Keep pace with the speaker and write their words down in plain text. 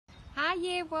Hi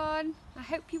Year 1, I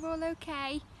hope you're all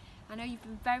okay. I know you've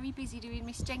been very busy doing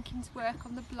Miss Jenkins' work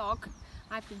on the blog.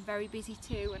 I've been very busy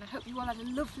too, and I hope you all had a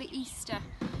lovely Easter.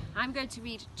 I'm going to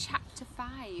read chapter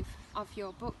 5 of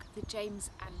your book, The James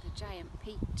and the Giant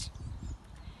Peach.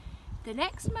 The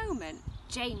next moment,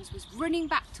 James was running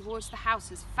back towards the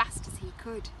house as fast as he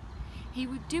could. He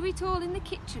would do it all in the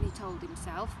kitchen, he told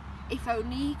himself, if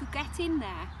only he could get in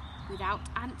there without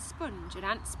Aunt Sponge and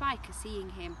Aunt Spiker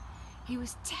seeing him. He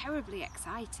was terribly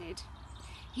excited.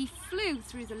 He flew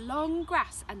through the long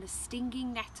grass and the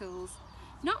stinging nettles,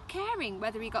 not caring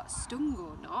whether he got stung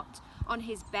or not, on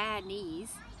his bare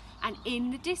knees. And in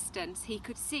the distance he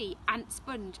could see Aunt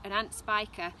Sponge and Aunt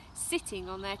Spiker sitting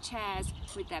on their chairs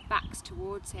with their backs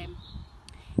towards him.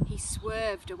 He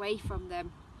swerved away from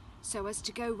them so as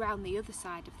to go round the other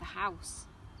side of the house.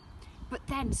 But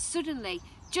then suddenly,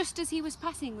 just as he was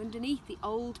passing underneath the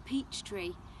old peach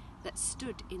tree that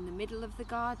stood in the middle of the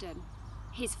garden,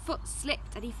 his foot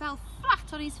slipped and he fell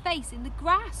flat on his face in the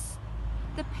grass.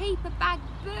 The paper bag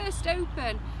burst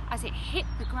open as it hit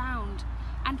the ground,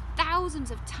 and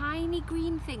thousands of tiny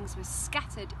green things were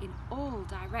scattered in all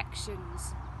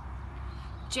directions.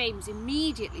 James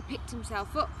immediately picked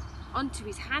himself up onto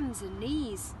his hands and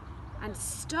knees and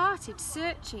started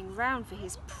searching round for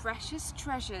his precious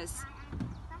treasures.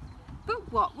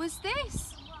 But what was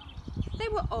this? They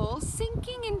were all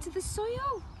sinking into the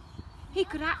soil. He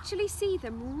could actually see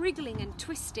them wriggling and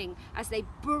twisting as they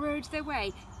burrowed their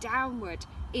way downward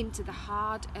into the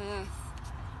hard earth.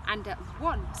 And at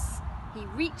once he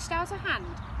reached out a hand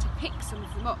to pick some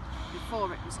of them up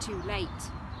before it was too late.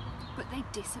 But they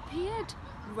disappeared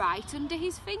right under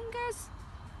his fingers.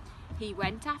 He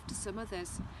went after some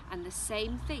others, and the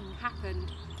same thing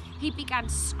happened. He began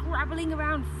scrabbling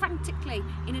around frantically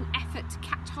in an effort to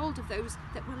catch hold of those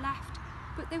that were left,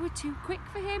 but they were too quick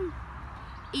for him.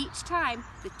 Each time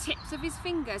the tips of his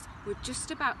fingers were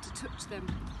just about to touch them,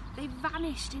 they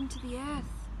vanished into the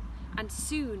earth, and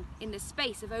soon, in the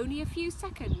space of only a few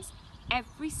seconds,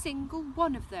 every single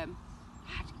one of them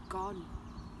had gone.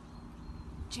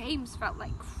 James felt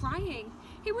like crying.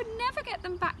 He would never get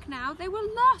them back now. They were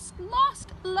lost, lost,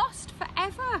 lost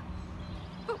forever.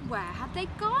 But where had they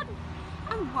gone?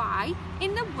 And why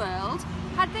in the world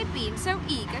had they been so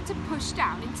eager to push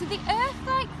down into the earth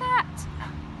like that?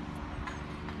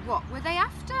 What were they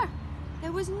after?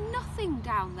 There was nothing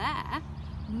down there,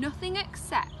 nothing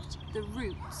except the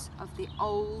roots of the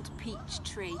old peach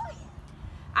tree,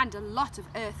 and a lot of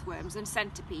earthworms and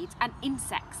centipedes and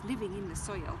insects living in the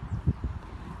soil.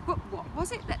 But what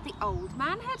was it that the old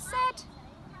man had said?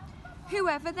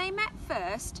 Whoever they met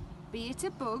first, be it a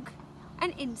bug,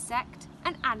 an insect,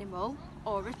 an animal,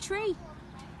 or a tree,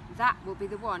 that will be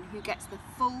the one who gets the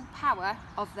full power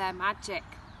of their magic.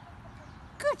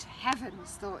 Good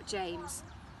heavens, thought James.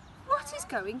 What is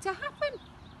going to happen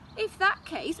if that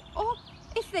case, or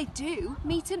if they do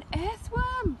meet an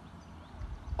earthworm,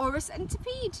 or a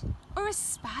centipede, or a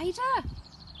spider?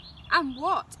 And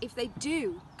what if they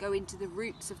do go into the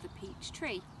roots of the peach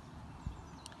tree?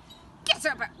 Get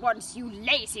up at once, you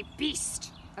lazy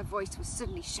beast! A voice was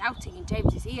suddenly shouting in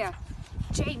James's ear.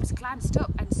 James glanced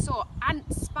up and saw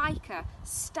Aunt Spiker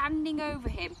standing over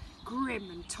him, grim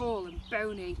and tall and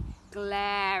bony,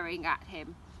 glaring at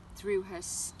him through her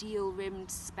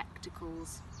steel-rimmed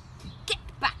spectacles. Get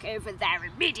back over there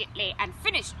immediately and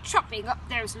finish chopping up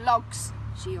those logs,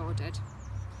 she ordered.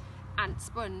 Aunt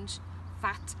Sponge,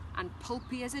 fat and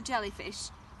pulpy as a jellyfish,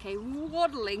 came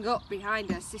waddling up behind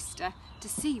her sister to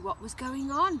see what was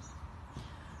going on.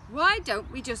 Why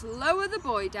don't we just lower the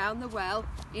boy down the well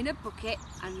in a bucket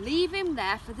and leave him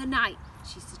there for the night,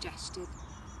 she suggested.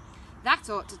 That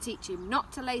ought to teach him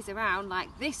not to laze around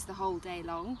like this the whole day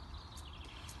long.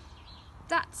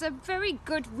 That's a very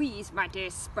good wheeze, my dear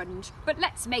Sponge, but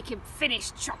let's make him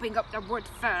finish chopping up the wood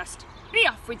first. Be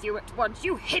off with you at once,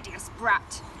 you hideous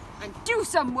brat, and do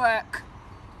some work.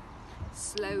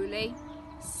 Slowly,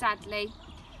 sadly,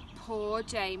 poor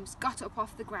James got up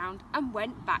off the ground and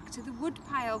went back to the wood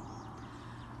pile.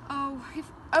 Oh, if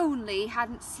only he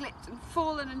hadn't slipped and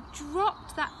fallen and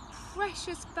dropped that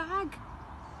precious bag.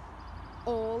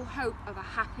 All hope of a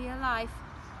happier life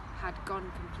had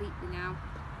gone completely now.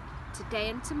 Today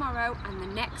and tomorrow and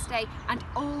the next day and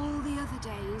all the other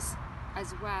days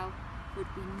as well would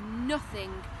be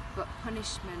nothing but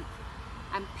punishment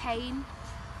and pain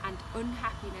and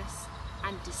unhappiness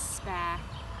and despair.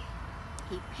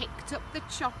 He picked up the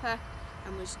chopper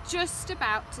and was just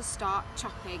about to start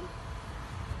chopping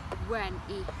when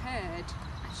he heard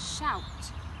a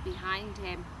shout behind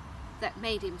him that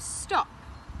made him stop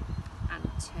and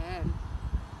turn.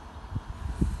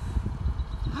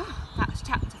 Oh, that's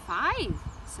chapter 5,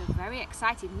 So very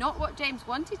excited. Not what James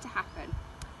wanted to happen,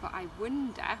 but I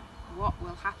wonder what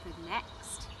will happen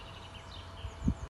next.